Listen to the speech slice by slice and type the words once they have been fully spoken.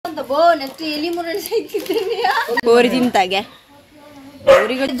ಕೋರಿ ತಿಂತಾಗೆ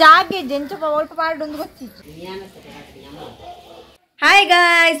ಜಾಗೆ hi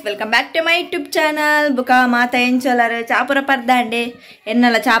guys welcome back to my YouTube channel ಬುಕ ಮಾತಾ ಎಂಚಲರ್ ಚಾಪುರ ಪರ್ದಾಂಡೆ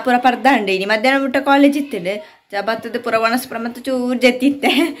ಎನ್ನಲ್ಲ ಚಾಪುರ ಪರ್ದಾಂಡೆ ಇನಿ ಮಧ್ಯಾಹ್ನ ಬಿಟ್ಟ ಕಾಲೇಜ್ ಇತ್ತಿಡೆ ಬತ್ತದ ಪುರ ಒಣಸ್ಪುರ ಮತ್ತು ಚೂರು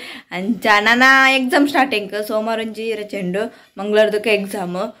ಜತ್ತಿತ್ತೆ ಅಂಚ ನನ್ನ ಎಕ್ಸಾಮ್ ಸ್ಟಾರ್ಟಿಂಗ್ ಸೋಮವಾರ ಒಂಜಿ ರಚೆಂಡು ಮಂಗಳವಾರದಕ್ಕೆ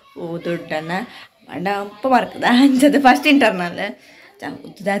ಎಕ್ಸಾಮ್ ಓ ದೊಡ್ಡನ ಮಂಡ ಅಪ್ಪ ಮಾರ್ಕದ ಅಂಚದ ಫಸ್ಟ್ ಇಂಟರ್ನಲ್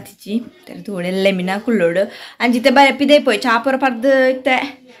ದಾತಿಚಿ ತೋಡೆಲ್ಲ ಮಿನ ಕುಳ್ಳೋಡು ಅಂಚಿತ್ತೆ ಪಿದೆ ಪೋಯ್ ಚಾಪುರ ಪರ್ದು ಇತ್ತೆ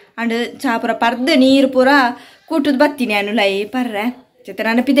ಅಂಡ್ ಚಾಪುರ ಪರ್ದು ನೀರು ಪೂರ ಕೂಟದ ಬತ್ತೀನಿ ಅನು ಲೈ ಪರ್ರೆ ಜೊತೆ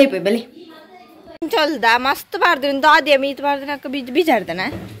ನಾನು ಪಿದೆ ಪೋಯ್ ಬಲಿ ಚಲ್ದ ಮಸ್ತ್ ಬಾರ್ದು ದಾದಿಯ ಮೀತ್ ಬಾರ್ದು ನಾಕ ಬೀಜ ಆಡ್ತಾನೆ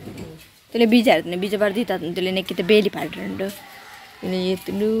ತುಲೆ ಬೀಜ ಆಡ್ತಾನೆ ಬೀಜ ಬಾರ್ದು ಇತ್ತು ತುಲೆ ನೆಕ್ಕಿತ ಬೇಲಿ ಪಾಡ್ರಂಡು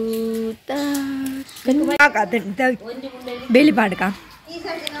ಬೇಲಿ ಪಾಡ್ಕ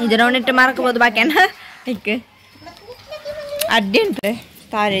ಇದು ನಾವು ನೆಟ್ಟು ಮಾರಕೋಬೋದು ಬಾಕ್ಯಾನ ಇಕ್ಕೆ ಅಡ್ಡೆಂಟ್ರೆ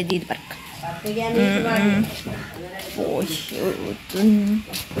ತಾರೇಜಿ ಇದು ಬರ್ಕ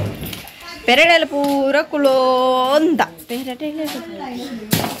ಪೆರಡೆಲ್ಲ ಪೂರ ಕುಲೋಂದ ಪೆರಡೆಲ್ಲ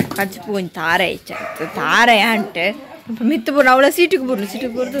ಕಚ್ಚು ಪೂನ್ ತಾರೆ ಇಚ್ಚ ತಾರೆ ಅಂಟೆ ಮಿತ್ತು ಪೂರ ಅವಳ ಸೀಟಿಗೆ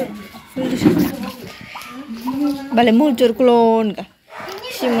ಬುರ್ದು ಬಲೆ ಮೂಲ್ಚೂರು ಕುಲೋನ್ಗ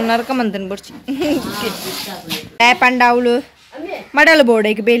ಶಿಮು ನರ್ಕಂಬಂತನ್ ಬಡ್ಸಿ ಪಂಡ ಅವಳು ಮಡಲು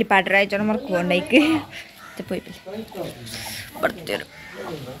ಬೋಡೈಕ್ ಬೇಲಿ ಪಾಡ್ರ ಆಯ್ತು ಮರ್ಕೊಂಡೈಕ್ ಪೋಯ್ ಬರ್ತೀರು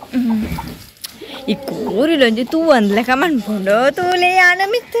ಈ ಕೋರಿಲೊಂಜಿ ತೂ ಅಂದ್ಲೆಕ್ಕ ಮನ್ಕೊಂಡು ತೂಲೆ ಯಾನ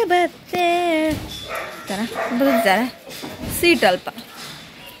ಮಿತ್ತ ಬತ್ತೆ ಬುದ್ಧಾರ ಸೀಟ್ ಅಲ್ಪ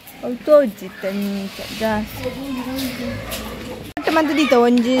ಅವು ತೋಜಿತ್ತ ಜಾಸ್ತಿ ಮಂತ್ ದೀತ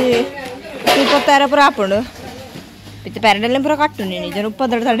ಒಂಜಿ 20,000 ಪುರ ಹಾಕೊಂಡು ಪಿತ್ತ ಪೆರಡೆಲ್ಲ ಪುರ ಕಟ್ಟು ನೀನು ಜನ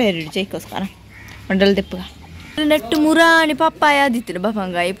ಉಪ್ಪದರ ತಡೆ ಹೇರಿಡು ಚೈಕೋಸ್ಕರ ಮಂಡಲ ತೆಪ್ಪಗ ನೆಟ್ಟು ಮುರಾಣಿ ಪಪ್ಪಾಯ ಆದಿತ್ತಿರು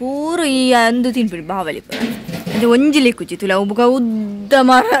ಬಪಂಗಾಯಿ ಪೂರ ಈ ಅಂದು ತಿನ್ಬಿಡಿ ಬಾವಲಿ ಪೂರ ಅದು ಒಂಜಿಲಿ ಕುಚಿತುಲ ಒಬ್ಬ ಉದ್ದ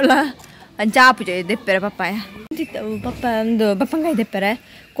ಮರಲ್ಲ ಚಾಪು ಚೈ ದೆಪ್ಪರೆ ಪಪ್ಪಾಯ ತಿತ್ತವು ಪಪ್ಪ ಒಂದು ಬಪ್ಪಂಗಾಯಿ ದೆಪ್ಪರೆ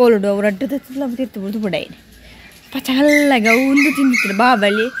ಕೋಲುಡು ಅವು ರಡ್ಡು ತಿರ್ತು ಬುಡಾಯಿನಿ ಪಚಲ್ಲಾಗ ಒಂದು ತಿಂದಿತ್ತಿರು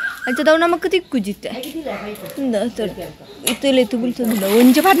ಬಾವಲಿ ಅಂಚದವು ನಮಕ್ ತಿಕ್ಕುಜಿತ್ತೆ ಇತ್ತುಲೆ ತುಗುಲ್ತುಂದಿಲ್ಲ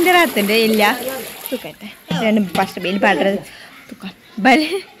ಒಂಜಿ ಪಂದಿರ ಆತಂಡೆ ಇಲ್ಲ ತುಕೈತೆ ಫಸ್ಟ್ ಬೇಲಿ ಪಾಡ್ರ ತುಕ ಬಲೆ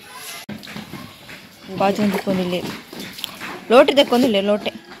ಬಾಜು ತೆಕ್ಕೊಂದಿಲ್ಲ ಲೋಟೆ ತೆಕ್ಕೊಂದಿಲ್ಲ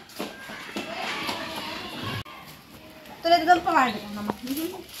ಲೋಟೆ ಸ್ವಲ್ಪ ಮಾಡಿ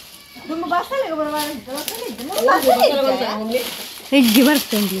ಹೆಜ್ಜೆ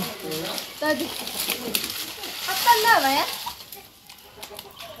ಬರ್ತಂಡಿ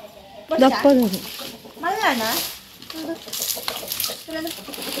ದಪ್ಪದು ಮಲ್ಲಣ್ಣ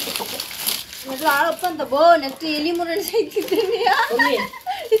ಆಳಪ್ಪಂತ ಬೋ ನೆಕ್ಸ್ಟ್ ಎಲಿ ಮುರಳಿ ಸಿಕ್ಕಿದ್ದೀನಿ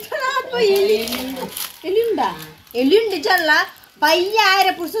ಎಲ್ಲಿಂಡಿ ಚಲ್ಲ ಪಯ್ಯ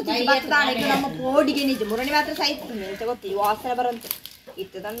ಆಯ್ರೆ ಪುಡ್ಸುತ್ತಿ ನಮ್ಮ ಕೋಡಿಗೆ ನಿಜ ಮುರಣಿ ಮಾತ್ರ ಸಾಯ್ತು ಗೊತ್ತಿ ವಾಸನೆ ಬರಂತೆ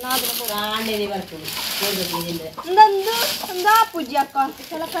ಇತ್ತು ಒಂದೊಂದು ಪೂಜೆ ಅಕ್ಕ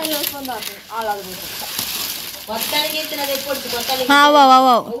ಸ್ವಲ್ಪ ಬಂದು ಹಾಳಾಗ್ಬೋದು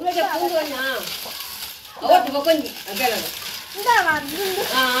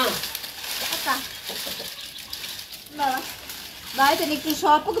ಬಾಯ್ತು ನೀನು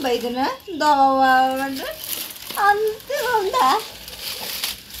ಶಾಪಿಗೆ ಬೈದನ ದೋವಂಡ್ರೆ ಅಂತ ಬಂದ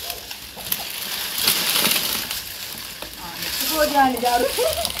ಹೋಗಿ ಆಡಿದಾರು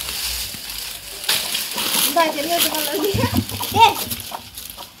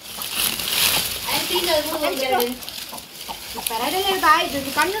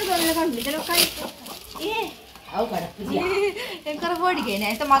ಕನ್ನಡ ಗೋಡಿಗೆ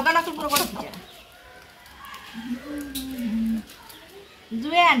ಆಯ್ತಾ ಮಗನ ಪೂರ ಕೊಡ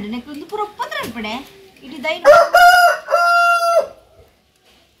ಜುವೆ ಅಂಡ್ ನೆಕ್ಕು ಪೂರ ಒಪ್ಪಂದ್ರೆ ಅನ್ಪಡೆ ಇಡೀ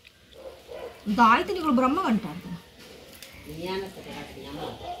ದಾಯ್ತು ನೀವು ಬ್ರಹ್ಮ ಗಂಟ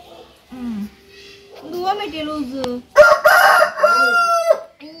ಒಂದು ಓಮೆಟಿ ಲೂಸು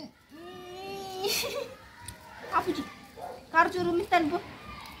ಆಪುಜಿ ಖರ್ಚೂರು ಮಿತ್ತನ್ಪು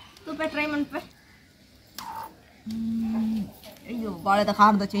ತುಪ್ಪ ಟ್ರೈ ಮಾಡ್ಪೆ ಅಯ್ಯೋ ಬಾಳೆದ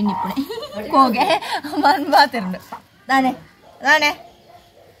ಖಾರದ ಚೆನ್ನಿಪ್ಪಣೆ ಹೋಗೆ ಮನ್ ಬಾತಿರಂಡು ನಾನೇ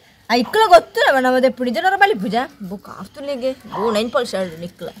ಇಕ್ಕಲ ಗೊತ್ತು ನಮ್ಮದು ಎప్పుడు ಜನರ ಬಲಿ ಪೂಜ ಬುಕ್ ಆಫ್ತುಲಿಗೆ ಓ 9%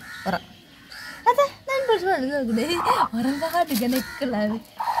 ನಿಕ್ಕಲ ಹೊರ ಅದೇ 9% ಹೊರಂಗ ಹಾಟಿಗೆ ನಿಕ್ಕಲ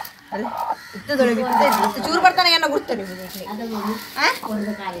ಅಲ್ಲ ಇತ್ತದೊಳಗೆ ಚೂರು ಬರ್ತಾನೆ ಏನೋ ಗುರ್ತಾನೆ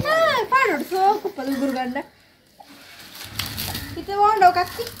ಪಾಡೋಡು ಸೋಕುಪ್ಪದ ಗುರುಗಂಡ ಇತ್ತು ಹೋಂಡವು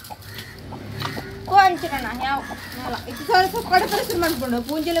ಕಕ್ಕಿ ಕೋ ಅಂಚಿರೋಣ ಯಾವ ಇದು ಸ್ವಲ್ಪ ಕಡೆ ಪರಿಸರ ಮಾಡ್ಕೊಂಡು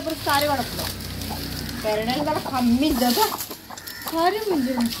ಪೂಂಜೆಲೆ ಬರೋ ಸಾರಿ ಹೊಡಪ್ಪ ಪೆರಡೆಲ್ಲ ಬಡ ಕಮ್ಮಿ ಇದ್ದದ ಸಾರಿ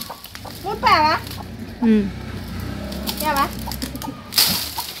ಮುಂಜೆ ಮುಪ್ಪ ಯಾವ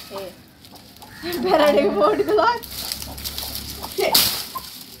ಪೆರಡೆಗೆ ಓಡಿದಲ್ಲ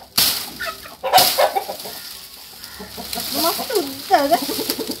ಅದು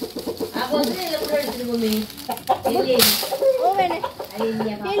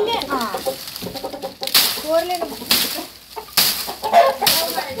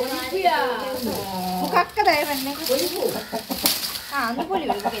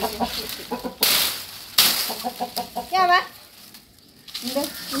ಯಾವ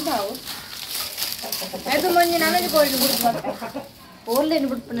ಅದು ಮೊನ್ನೆ ನನಗೆ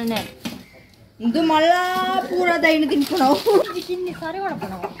ಬಿಡ್ಪನೆ ಇದು ಮಲ್ಲ ಪೂರ ದೈನ ತಿನ್ಕೊಣವು ಚಿನ್ನಿ ಸಾರಿ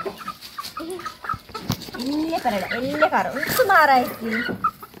ಒಳಪಣವು ಇಲ್ಲೇ ಕರಡ ಎಲ್ಲೇ ಖಾರ ಉಪ್ಪು ಮಾರ ಐತಿ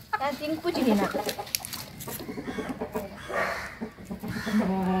ನಾನು ತಿನ್ಕುಚಿನಿ ನಾನು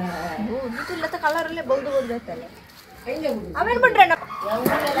ಇಲ್ಲತ್ತ ಕಲರಲ್ಲೇ ಬೌದು ಬೌದೈತಲ್ಲ ಅವೇನು ಬಿಡ್ರೆ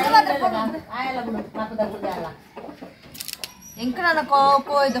ಎಂಕ ನಾನು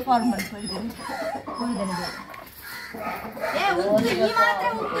ಕೋಯ್ದ ಫಾರ್ಮ್ ಮಾಡ್ಕೊಂಡಿದ್ದೀನಿ ಏ ಉಂಟು ಈ ಮಾತ್ರ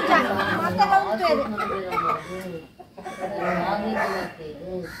ಉಂಟು ಮಾತೆಲ್ಲ ಉಂಟು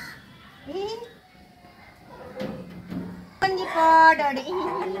ಒಂಜಿ ಪಾಡೋಡಿ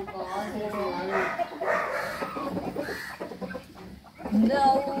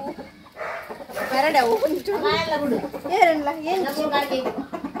ಎರಡವು ಉಂಟು ಏರಲ್ಲ ಏನು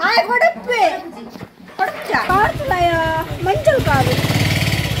ಆಯ್ ಕೊಡಪ್ಪೆ ಕಾರ್ತಲಯ ಮಂಚಲ್ ಕಾರು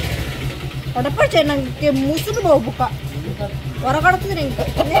ಕೊಡಪ್ಪ ನಂಗೆ ಮುಸುದು ಹೋಗ್ಬೇಕ ಹೊರಗಡ್ತಿದ್ರಿ ಇಂಕ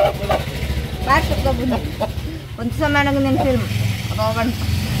ಬ್ಯಾಕ್ ಬಂದು ಒಂದು ಸಮಯ ನಂಗೆ ನೆನಪು ಫಿಲ್ಮ್ ಅವಾಗ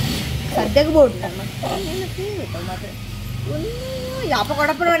ಸದ್ಯಕ್ಕೆ ಬೋರ್ಡ್ ನನ್ನ ಮಾತ್ರ ಯಾಪ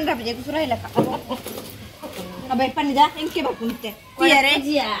ಕೊಡಪ್ಪ ಬಂದ್ರಪ್ಪ ಜಗ ಸುರ ಇಲ್ಲಕ್ಕ ಬೇಟ್ ಪನ್ನಿದ ಎಂಕೆ ಬೇಕು ನಿತ್ತೆ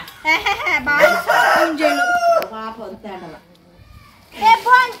ಪಾಪ ಅಂತ ಏ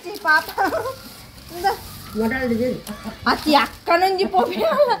ಬಾಂಚಿ ಪಾಪ ಅತಿ ಅಕ್ಕನೊಂಜಿ ಪೋಪಿ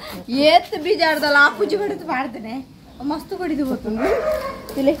ಏತ್ ಬೀಜಾಡ್ದಲ್ಲ ಆ ಪೂಜೆ ಹೊಡೆದು ಮಾಡ್ತೇನೆ ಮಸ್ತ್ ಕೊಡಿದು ಗೊತ್ತುಂಡು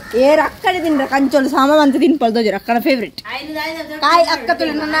ತಿಳಿ ಏರ್ ಅಕ್ಕಡೆ ತಿನ್ರ ಕಂಚೋಳು ಸಾಮ ಅಂತ ತಿನ್ಪಲ್ದೋಜರು ಅಕ್ಕನ ಫೇವ್ರೆಟ್ ಕಾಯಿ ಅಕ್ಕ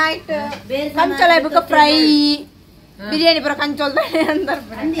ತುಳಿ ನನ್ನ ಆಯ್ತು ಕಂಚೋಳ ಬೇಕು ಫ್ರೈ ಬಿರಿಯಾನಿ ಪುರ ಕಂಚೋಲ್ ಅಂತಾರೆ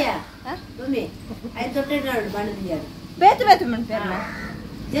ಬೇತು ಬೇತು ಮಣ್ಪೇರ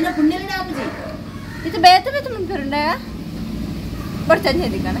ಇದು ಬೇತು ಬೇತು ಮಣ್ಪೇರುಂಡ ಬರ್ತಾನೆ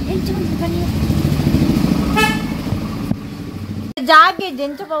ಕಣ ಜಾಗೆ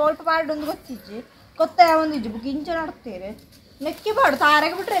ಜಂಚ ಒಟ್ಟು ಪಾಡೊಂದು ಗೊತ್ತಿಚ್ಚಿ ಕೊತ್ತ ಒಂದು ಇಜ್ಜು ಬುಕ್ ಇಂಚ ನಡ್ತೇವೆ ನೆಕ್ಕಿ ಬಾಡು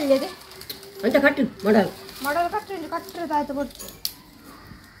ತಾರಾಗ ಬಿಟ್ರೆ ಎಲ್ಲಿದೆ ಅಂತ ಕಟ್ಟು ಮಾಡಲ್ ಮಾಡಲ್ ಕಟ್ಟು ಕಟ್ಟದಾಯ್ತು ಬಿಟ್ಟು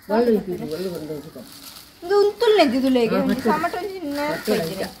ಇದು ಉಂತುಲ್ಲೆ ತುಲೆಗೆ ಟೊಮೆಟೊ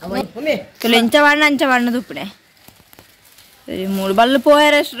ತುಲೆ ಇಂಚ ಬಣ್ಣ ಅಂಚ ಬಣ್ಣದ ಉಪ್ಪುಡೆ ಸರಿ ಮೂರು ಬಲ್ಲು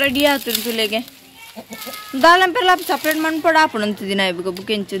ಪೋಯರಷ್ಟು ರೆಡಿ ಆತು ತುಲೆಗೆ ದಾಲಂಪೆಲ್ಲ ಸಪ್ರೇಟ್ ಮಣ್ಪೊಡ ಆಪಣ ಅಂತಿದ್ದೀನ ಇವಾಗ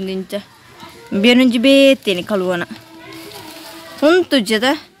ಬುಕ್ ಎಂಚೊಂದು ಇಂಚ ಬೇನುಂಜಿ ಬೇತೇನೆ ಕಳುವನ ಉಂತು ಜದ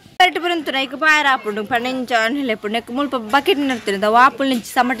ಕರೆಕ್ಟ್ ಬರಂತು ನೈಕ್ ಪಾಯರ ಆಪುಂಡು ಪಣ್ಣೆಂಚ ಅಣ್ಣೆಲೆಪ್ಪುಂಡು ನೆಕ್ ಮುಲ್ಪ ಬಕೆಟ್ ನಡ್ತೀನಿ ಅದ ವಾಪುಲ್ ನಿಂಚಿ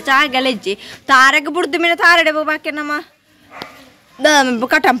ಸಮಟ ಚಾಗೆಲ್ಲ ಇಜ್ಜಿ ತಾರಗೆ ಬುಡ್ದು ಮೀನ ತಾರಡೆ ಬಾಕೆ ನಮ್ಮ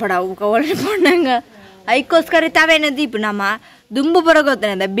ಕಟಂಪಡ ಒಳ್ಳೆ ಪೊಣ್ಣಂಗ ಐಕೋಸ್ಕರ ತಾವೇನ ದೀಪ ನಮ್ಮ ದುಂಬು ಬರ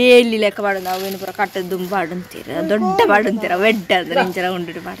ಗೊತ್ತಾನೆ ಬೇಲಿ ಲೆಕ್ಕ ಮಾಡೋದು ಅವೇನು ಪುರ ಕಟ್ಟದ ದುಂಬು ಬಾಡುಂತೀರ ದೊಡ್ಡ ಬಾಡುಂತೀರ ವೆಡ್ಡ ಅಂದ್ರೆ ಇಂಚರ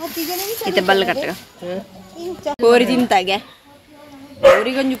ಉಂಡು ಬಾಡು ಇತ್ತೆ ಬಲ್ಲ ಕಟ್ಟಗ ಕೋರಿ ತಿಂತಾಗೆ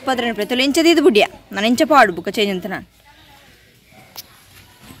ಅವ್ರಿಗೊಂದು 20 ರೂಪಾಯಿ ತೊಲೆ ಇಂಚದ ಇದು ಬುಡಿಯ ನಾನು ಇಂಚ ಪಾಡು ಬುಕ್ಕ ಚೇಂಜ್ ಅಂತ ನಾನು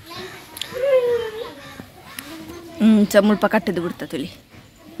ಮುಲ್ಪ ಕಟ್ಟದು ಬಿಡ್ತ ತುಲಿ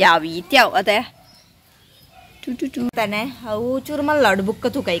ಯಾವ ಈತ್ ಯಾವ ಅದೇ ಟು ತಾನೆ ಅವು ಚೂರು ಮಲ್ಲಾಡು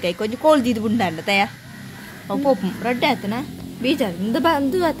ಬುಕ್ಕ ತೂಕ ಕೈ ಕೊಂಚ ಕೋಳ್ದಿದ್ದು ಬುಂಡ ತಯ ಅವು ಪೋಪು ರಡ್ಡೆ ಆತನ ಬೀಜ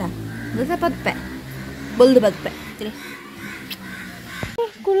ಬಂದು ಆತ ಪದ್ಪೆ ಬೊಲ್ದು ಬದ್ಪೆ ತಿಳಿ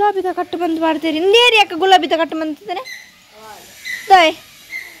ಗುಲಾಬಿದ ಕಟ್ಟು ಬಂದು ಮಾಡ್ತೀರಿ ಇಂದೇರಿ ಯಾಕೆ ಗುಲಾಬಿದ ಕಟ್ಟು ಬಂದಿದ್ದಾನೆ ದಾಯ್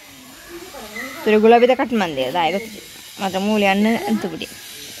ತುರಿ ಗುಲಾಬಿದ ಕಟ್ಟು ಬಂದೆ ದಾಯ್ ಗೊತ್ತಿದೆ ಮಾತ್ರ ಮೂಲಿ ಅನ್ನ ಅಂತ ಬಿಡಿ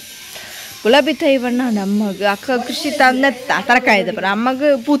ಗುಲಾಬಿ ತೈ ಬಣ್ಣ ಅಮ್ಮಗ ಅಕ್ಕ ಕೃಷಿ ತಂದತ್ತ ತರಕಾರಿ ಬರ ಅಮ್ಮಗ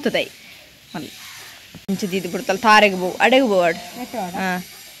ಪೂತ ತೈ ಮಲ್ಲಿ ಇಂಚದ ಇದು ಬಿಡ್ತಲ್ಲ ತಾರೆಗೆ ಬೋವು ಅಡೆಗೆ ಬೋವು ಅಡ್ ಹಾಂ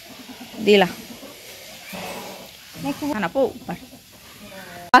ದೀಲ ಅನ್ನ ಪೋ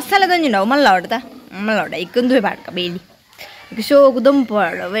ಮಸಾಲೆ ತಂಜಿ ನಾವು ಮಲ್ಲವಡ್ದ ಮಲ್ಲವಡ ಇಕ್ಕಂದು ಬಾಡ್ಕ ಬೇಲಿ ಈಗ ಶೋಕು ದುಂಪು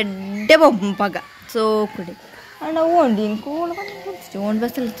ವೆಡ್ಡೆ ಪಗ ಸೋಕುಡಿ ಅಣ್ಣ ಓಂಡಿ ಕೂಳು ಓಂಡ್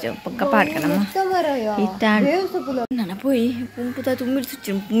ಬಸ್ಸಲ್ಲಿ ಪಕ್ಕ ಪಾಡ್ಕ ನಮ್ಮ ಇತ್ತ ನನ್ನ ಪೋಯಿ ಪುಂಪುತ ತುಂಬಿಡ್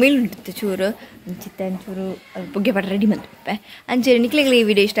ಸುಚ್ಚು ಮೇಲುಂಟಿತ್ತು ಚೂರು ಚಿತ್ತ ಚೂರು ಪುಗ್ಗೆ ಪಾಟ ರೆಡಿ ಮಾಡ್ತಪ್ಪೆ ಅಂಚೆ ನಿಕ್ಲಿಗೆ ಈ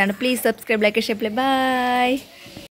ವಿಡಿಯೋ ಇಷ್ಟ ಪ್ಲೀಸ್ ಸಬ್ಸ್ಕ್ರೈಬ್ ಲೈಕ್ ಶೇಪ್ಲೆ ಬಾಯ್.